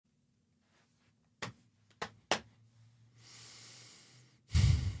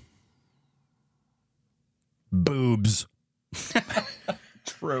boobs.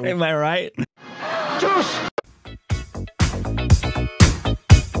 True. Am I right?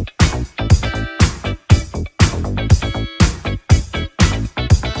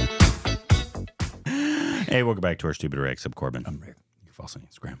 Hey, welcome back to our Stupid Reacts. I'm Corbin. I'm Rick. You can follow us on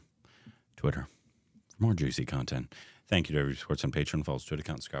Instagram, Twitter for more juicy content. Thank you to everybody who supports on Patreon. Follow us Twitter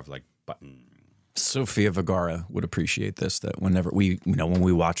account, subscribe, like button. Sofia Vergara would appreciate this. That whenever when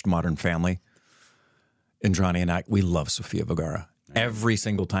we watched Modern Family, Indrani and I, we love Sofia Vergara. Every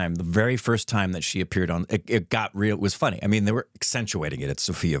single time, the very first time that she appeared on, it got real. It was funny. I mean, they were accentuating it. It's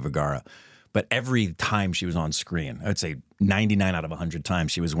Sofia Vergara. But every time she was on screen, I would say 99 out of 100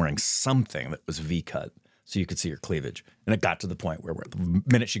 times, she was wearing something that was V-cut, so you could see her cleavage. And it got to the point where the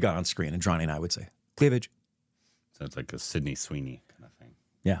minute she got on screen, and Johnny and I would say, cleavage. So it's like a Sydney Sweeney kind of thing.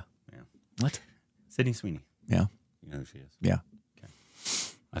 Yeah. Yeah. What? Sydney Sweeney. Yeah. You know who she is? Yeah. Okay.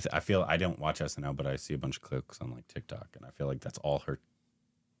 I feel I don't watch SNL, but I see a bunch of clips on like TikTok, and I feel like that's all her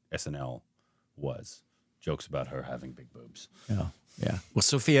SNL was. Jokes about her having big boobs. Yeah. Yeah. Well,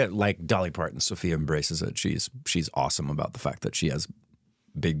 Sophia, like Dolly Parton, Sophia embraces it. She's awesome about the fact that she has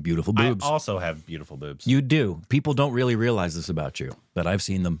big, beautiful boobs. I also have beautiful boobs. You do. People don't really realize this about you, but I've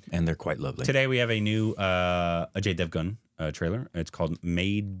seen them, and they're quite lovely. Today we have a new Ajay Devgn trailer. It's called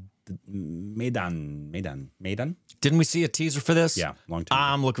Maidaan. Didn't we see a teaser for this? Yeah, long time ago.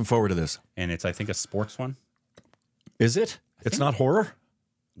 I'm looking forward to this. And it's, I think, a sports one. Is it? It's not horror?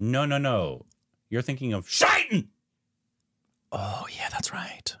 No. You're thinking of Shaitan! Oh, yeah, that's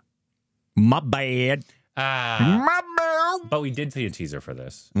right. My bad. My bad. But we did see a teaser for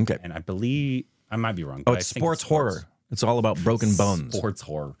this. Okay. And I believe, I might be wrong. Oh, it's sports horror. It's all about broken bones. Sports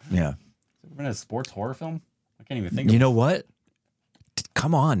horror. Yeah. We're in a sports horror film? I can't even think of it. You know what?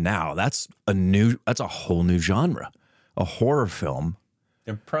 Come on now. That's a whole new genre. A horror film.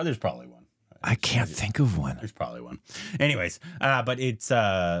 There's probably one. I can't think of one. There's probably one. Anyways, but it's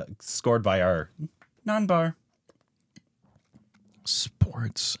scored by our non-bar.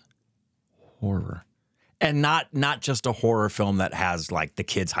 Sports horror. And not just a horror film that has like the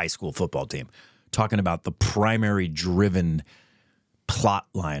kids' high school football team. Talking about the primary driven plot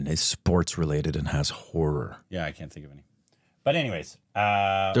line is sports related and has horror. Yeah, I can't think of any. But anyways.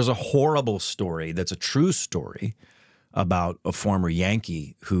 There's a horrible story that's a true story about a former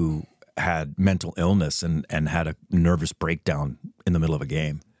Yankee who had mental illness and had a nervous breakdown in the middle of a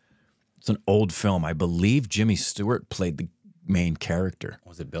game. It's an old film. I believe Jimmy Stewart played the main character.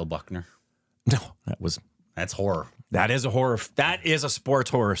 Was it Bill Buckner? No, That's horror. That is a horror. That is a sports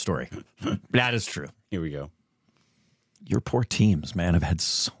horror story. That is true. Here we go. Your poor teams, man, have had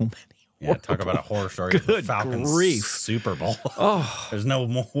so many. Yeah, talk about a horror story. Good the Falcons grief. Super Bowl. Oh. There's no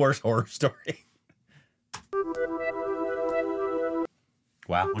worse horror story.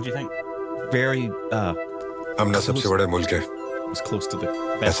 Wow, what'd you think? Very हम ना सबसे बड़ा मुल्क है, was close to the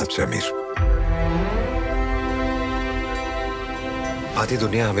ना best. सबसे अमीर। आधी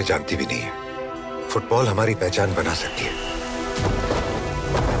दुनिया हमें जानती भी नहीं है। फुटबॉल हमारी पहचान बना सकती है।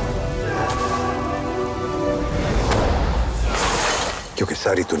 क्योंकि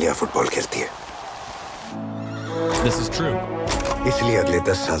सारी दुनिया फुटबॉल खेलती है। This is true. इसलिए अगले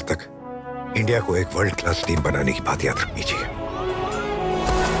 10 साल तक इंडिया को एक वर्ल्ड क्लास टीम बनाने की बात याद रखनी चाहिए।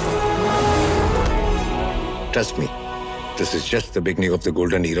 Trust me, this is just the beginning of the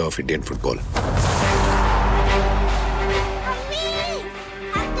golden era of Indian football.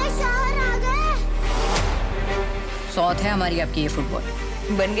 सौत है हमारी आपकी ये फुटबॉल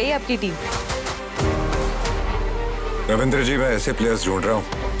बन गई आपकी टीम। रविंद्र जी, मैं ऐसे प्लेयर्स ढूंढ रहा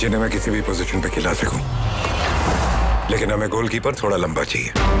हूँ जिन्हें मैं किसी भी पोजीशन पे खिला सकूं, लेकिन हमें गोलकीपर थोड़ा लंबा चाहिए।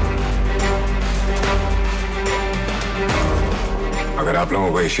 अगर आप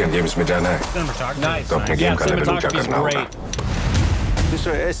लोगों को एशियन गेम्स में जाना है तो अपने गेम का लेवल ऊंचा करना होगा।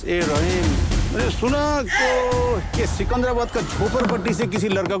 Mister S.A. रहीम, मैंने सुना कि सिकंदराबाद का झोपड़पट्टी से किसी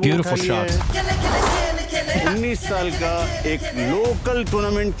लड़का को उठा लिया है। 19 साल का एक लोकल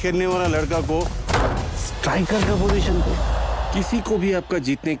टूर्नामेंट खेलने वाला लड़का को स्ट्राइकर का पोजीशन पे। किसी को भी आपका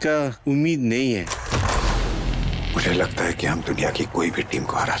जीतने का उम्मीद नहीं है। मुझे लगता है कि हम दुनिया की कोई भी टीम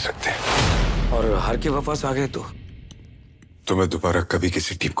को हरा सकते हैं। और हार के वापस आ गए तो मैं दोबारा कभी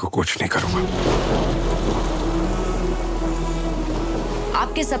किसी टीम को कोच नहीं करूंगा।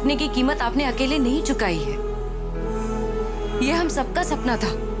 आपके सपने की कीमत आपने अकेले नहीं चुकाई है, ये हम सबका सपना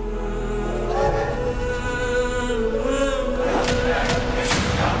था।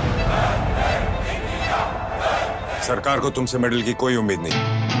 सरकार को तुमसे मेडल की कोई उम्मीद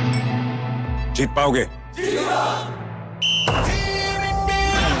नहीं। जीत पाओगे?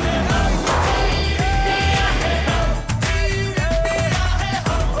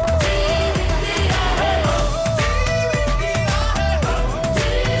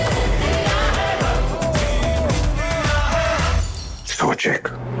 सोच एक,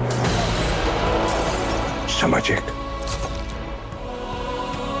 समझ एक,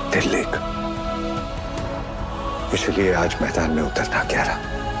 दिल एक। इसलिए आज मैदान में उतरना क्या रहा,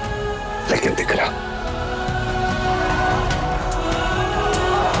 लेकिन दिख रहा।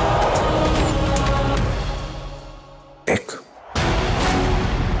 एक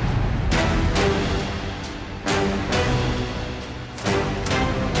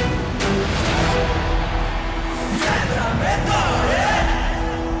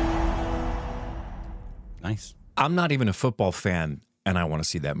Nice. I'm not even a football fan, and I want to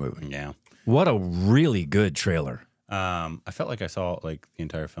see that movie. Yeah. What a really good trailer. I felt like I saw like the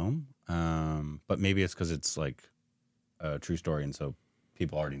entire film, but maybe it's because it's like a true story, and so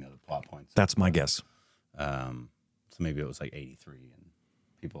people already know the plot points. That's my guess. So maybe it was like 83, and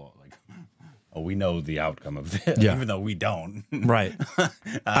people are like, oh, we know the outcome of this, Yeah. even though we don't. Right.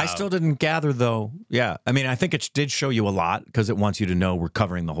 I still didn't gather, though. Yeah. I mean, I think it did show you a lot because it wants you to know we're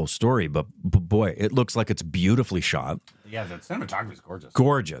covering the whole story. But boy, it looks like it's beautifully shot. Yeah, the cinematography is gorgeous.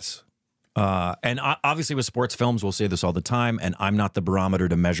 Gorgeous. And obviously with sports films, we'll say this all the time, and I'm not the barometer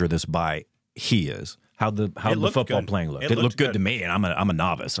to measure this by. He is. How the football good. playing looked. It It looked looked good good to me, and I'm a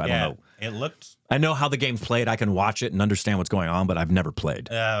novice. I don't know. It looked. I know how the game's played. I can watch it and understand what's going on, but I've never played.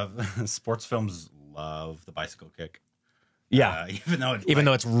 Sports films love the bicycle kick. Yeah. Even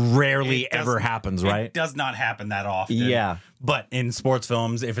though it's rarely ever happens, right? It does not happen that often. Yeah. But in sports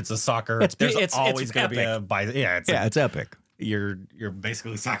films, if it's a soccer, there's always going to be a bicycle. Yeah, it's epic. You're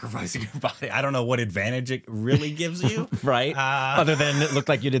basically sacrificing your body. I don't know what advantage it really gives you. Right. Other than it looked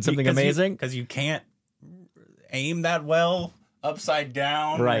like you did something amazing. Because you can't aim that well upside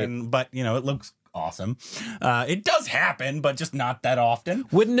down. Right. But, it looks awesome. It does happen, but just not that often.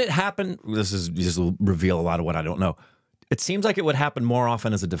 Wouldn't it happen? This will reveal a lot of what I don't know. It seems like it would happen more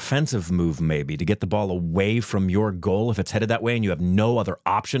often as a defensive move, maybe, to get the ball away from your goal if it's headed that way and you have no other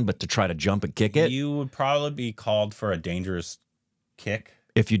option but to try to jump and kick it. You would probably be called for a dangerous kick.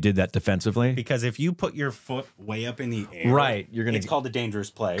 If you did that defensively? Because if you put your foot way up in the air, right, it's called a dangerous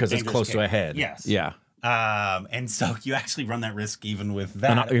play. Because it's close to a head. Yes. Yeah. And so you actually run that risk even with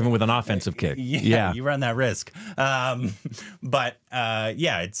that. Even with an offensive kick. Yeah. You run that risk. But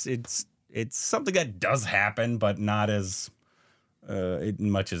it's something that does happen, but not as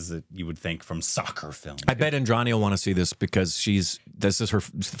much as you would think from soccer films. I bet Andrani will want to see this because this is her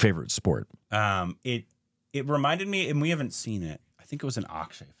favorite sport. It reminded me, and we haven't seen it. I think it was an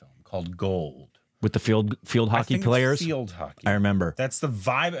Akshay film called Gold. With the field hockey players? Field hockey. I remember. That's the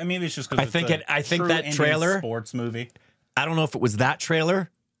vibe. I mean, it's just because I think that trailer, sports movie. I don't know if it was that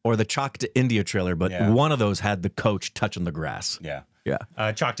trailer or the Chalk to India trailer, but one of those had the coach touching the grass. Yeah.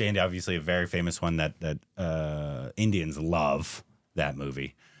 Yeah. Chalk to India, obviously a very famous one that Indians love that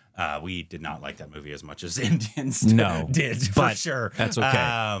movie. We did not like that movie as much as Indians did, for sure. That's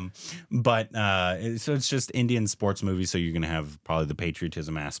okay. So it's just Indian sports movies, so you're going to have probably the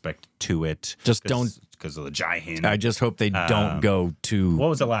patriotism aspect to it. Just don't... Because of the Jai Hind. I just hope they don't go too... What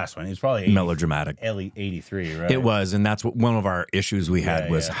was the last one? It was probably melodramatic. 83, right? It was, and that's what one of our issues we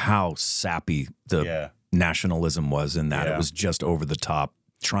had was how sappy the nationalism was in that. It was just over the top,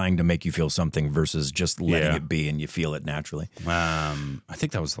 trying to make you feel something versus just letting it be and you feel it naturally. I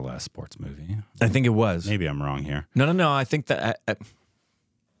think that was the last sports movie. I think it was. Maybe I'm wrong here. No. I think that...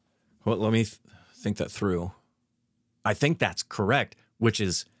 well, let me think that through. I think that's correct, which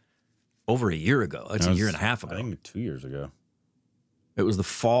is over a year ago. It's a year and a half ago. I think 2 years ago. It was the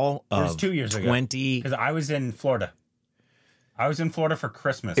fall of 2 years ago. Because I was in Florida. I was in Florida for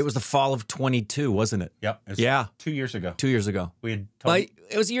Christmas. It was the fall of 22, wasn't it? Yep. It was 2 years ago. 2 years ago. We had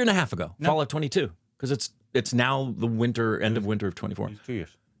it was a year and a half ago. No. Fall of 22. Because it's now the end of winter of 24. It was 2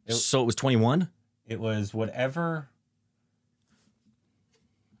 years. So it was 21? It was whatever.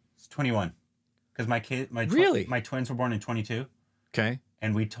 It's 21. Because my twins were born in 22. Okay.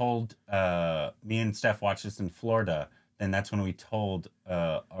 And we told me and Steph watched this in Florida. Then that's when we told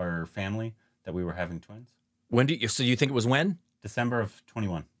our family that we were having twins. So you think it was when? December of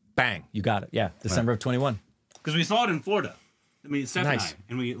 21. Bang, you got it. Yeah, December of 21. Because we saw it in Florida. I mean, Steph and I,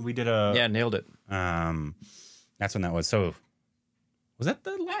 and we did a... Yeah, nailed it. That's when that was. So, was that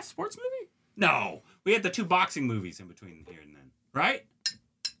the last sports movie? No. We had the 2 boxing movies in between here and then. Right?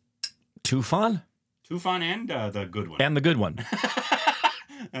 Tufan? Tufan and the good one. And the good one.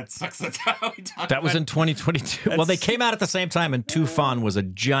 That sucks. That's how we talk. That was in 2022. Well, they came out at the same time, and Tufan was a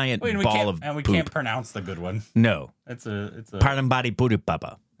giant ball of and we poop. can't pronounce the good one. No. It's a Parambadi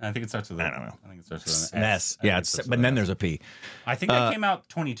Pudupapa. I think it starts with I don't know. I think it starts with an S. Yeah, but then there's a P. I think that came out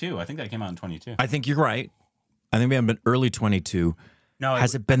 22. I think that came out in 22. I think you're right. I think we have been early 22. No,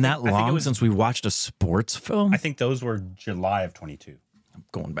 Has it been that long since we watched a sports film? I think those were July of 22. I'm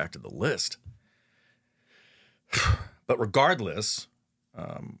going back to the list. But regardless,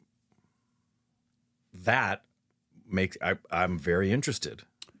 that makes I'm very interested.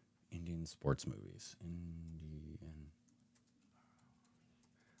 Indian sports movies.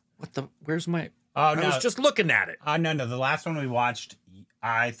 What the? Where's my? Oh, no. I was just looking at it. No. The last one we watched,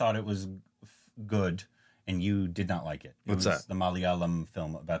 I thought it was good, and you did not like it. What's that? The Malayalam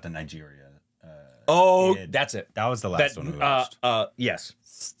film about the Nigeria. That's it. That was the last one we watched. Yes.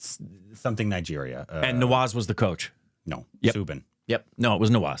 Something Nigeria. And Nawaz was the coach. No. Yep. Subin. Yep. No, it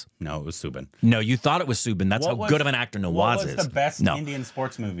was Nawaz. No, it was Subin. No, you thought it was Subin. That's how good of an actor Nawaz is. What was the best Indian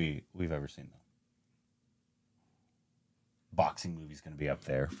sports movie we've ever seen, though? Boxing movie's going to be up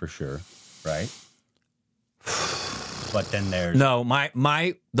there for sure, right? But then there's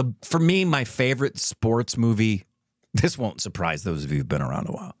for me, my favorite sports movie. This won't surprise those of you who've been around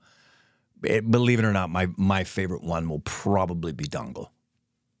a while. Believe it or not, my favorite one will probably be Dangle.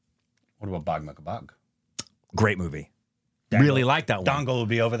 What about Bag Makabag? Great movie. Really like that one. Dangle will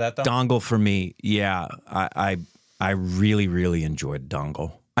be over that though. Dangle for me, yeah. I really, really enjoyed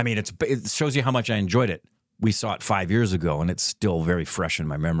Dangle. I mean, it shows you how much I enjoyed it. We saw it 5 years ago, and it's still very fresh in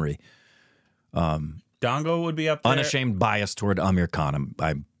my memory. Dangle would be up there. Unashamed bias toward Amir Khan.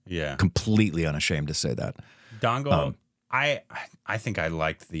 I'm completely unashamed to say that. Dangle, I think I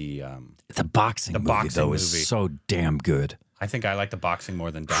liked the boxing movie, though, is so damn good. I think I like the boxing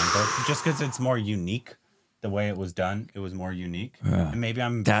more than Dangle, just because it's more unique. The way it was done, it was more unique. And maybe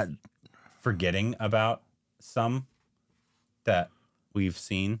I'm forgetting about some that we've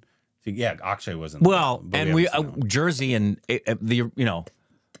seen. Yeah, Akshay wasn't. Well, and we Jersey and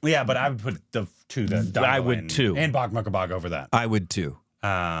Yeah, but I would put the two. I would too, and Bag Makabag over that. I would too.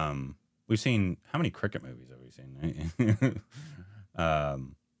 We've seen how many cricket movies have we seen?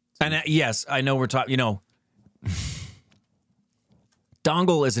 And yes, I know we're talking.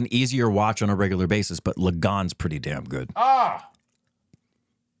 Dangle is an easier watch on a regular basis, but Lagan's pretty damn good. Yeah,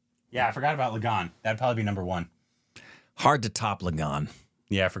 I forgot about Lagan. That'd probably be number one. Hard to top Lagan.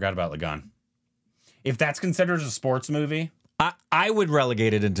 Yeah, I forgot about Lagan. If that's considered a sports movie, I would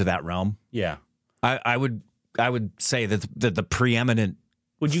relegate it into that realm. Yeah, I would say that the preeminent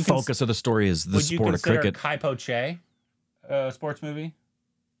focus of the story is the sport of cricket. Kai Po Che a sports movie?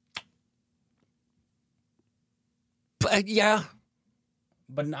 Yeah.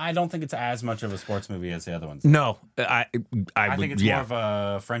 But I don't think it's as much of a sports movie as the other ones. No, I think it's more of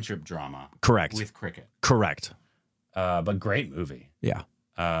a friendship drama. Correct. With cricket. Correct. But great movie. Yeah.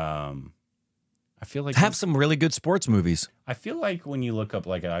 I feel like have some really good sports movies. I feel like when you look up,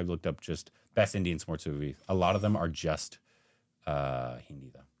 like I looked up just best Indian sports movie, a lot of them are just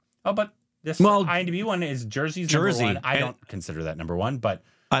Hindi though. Oh, but this IMDb one is Jersey's number one. I don't consider that number one, but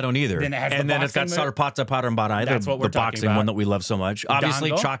I don't either. Then it's got Sarpata Parambarai, the boxing one that we love so much. Obviously,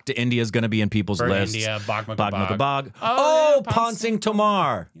 Dangle. Chalk to India is going to be in people's lists. India, Bag Bag Makabag. Makabag. Oh, Pansing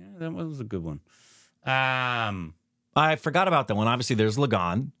Tomar. Yeah, that was a good one. I forgot about that one. Obviously, there's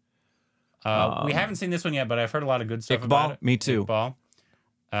Lagan. We haven't seen this one yet, but I've heard a lot of good stuff about it. Me too.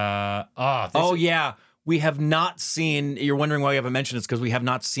 Iqbal. Yeah. We have not seen, you're wondering why we haven't mentioned this, because we have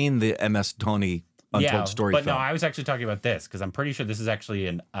not seen the MS Dhoni Untold Story but film. No, I was actually talking about this, because I'm pretty sure this is actually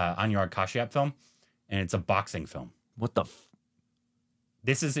an Anurag Kashyap film, and it's a boxing film. What the?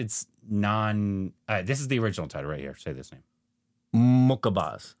 This is its this is the original title right here. Say this name.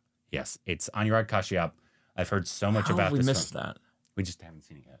 Mukkabaz. Yes, it's Anurag Kashyap. I've heard so much about this. We missed that. We just haven't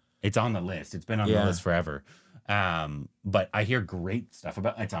seen it yet. It's on the list. It's been on the list forever. But I hear great stuff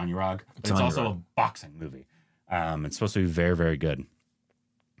about it. It's Anurag. But it's also a boxing movie. It's supposed to be very, very good.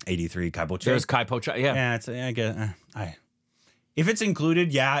 83 Kai Po Che. There's Kai Po Che. Yeah. If it's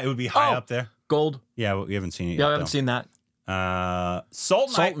included, it would be high up there. Gold. Yeah, we haven't seen it yet. Yeah, I haven't seen that.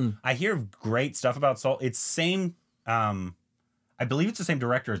 Sultan. I hear great stuff about Sultan. It's same. I believe it's the same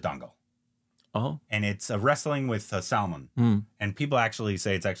director as Dangle. Oh. And it's wrestling with Salman. And people actually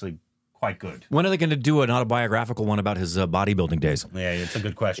say it's actually quite good. When are they going to do an autobiographical one about his bodybuilding days? Yeah, it's a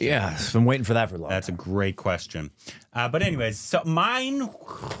good question. Yeah, I've been waiting for that for a long time. That's a great question. But anyways, so mine,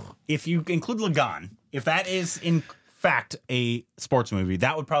 if you include Lagan, if that is in fact a sports movie,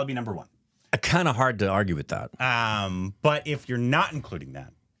 that would probably be number one. Kind of hard to argue with that. But if you're not including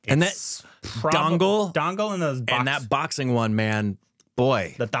that, and that's Dangle and those and that boxing one, man,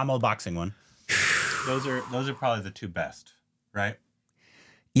 boy, the Tamil boxing one. Those are probably the two best, right?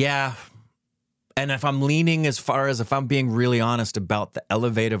 Yeah. And if I'm leaning as far as if I'm being really honest about the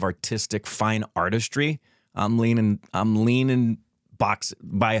elevative artistic fine artistry, I'm leaning box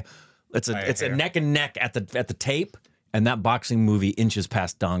by it's a neck and neck at the tape, And that boxing movie inches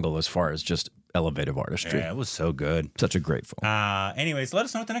past Dongle as far as just elevative artistry. Yeah, it was so good. Such a great film. Anyways, let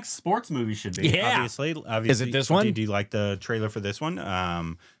us know what the next sports movie should be. Yeah. Obviously. Is it this one? Do you like the trailer for this one?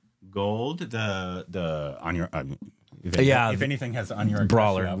 Gold, the on your if anything has on your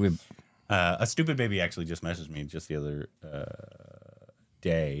brawler. A stupid baby actually just messaged me just the other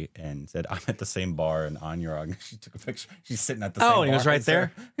day and said, I'm at the same bar in Anyarog. She took a picture. She's sitting at the same bar. Oh, he was right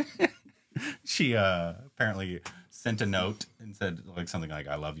there. She apparently sent a note and said like something like,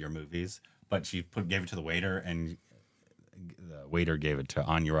 I love your movies. But she gave it to the waiter, and the waiter gave it to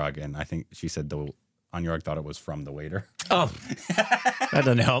Anyarog, and I think she said the Anyarog thought it was from the waiter. Oh, that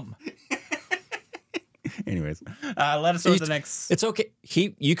doesn't help. Anyways, let us know the next. It's okay.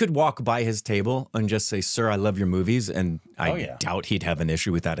 You could walk by his table and just say, "Sir, I love your movies," and I doubt he'd have an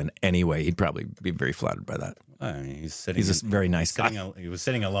issue with that in any way. He'd probably be very flattered by that. I mean, he's a very nice guy. He was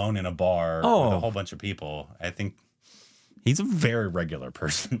sitting alone in a bar with a whole bunch of people. I think he's a very regular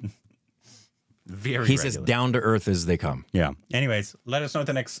person. He's as down to earth as they come. Yeah. Anyways, let us know what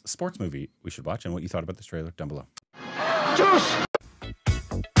the next sports movie we should watch and what you thought about this trailer down below. Juice!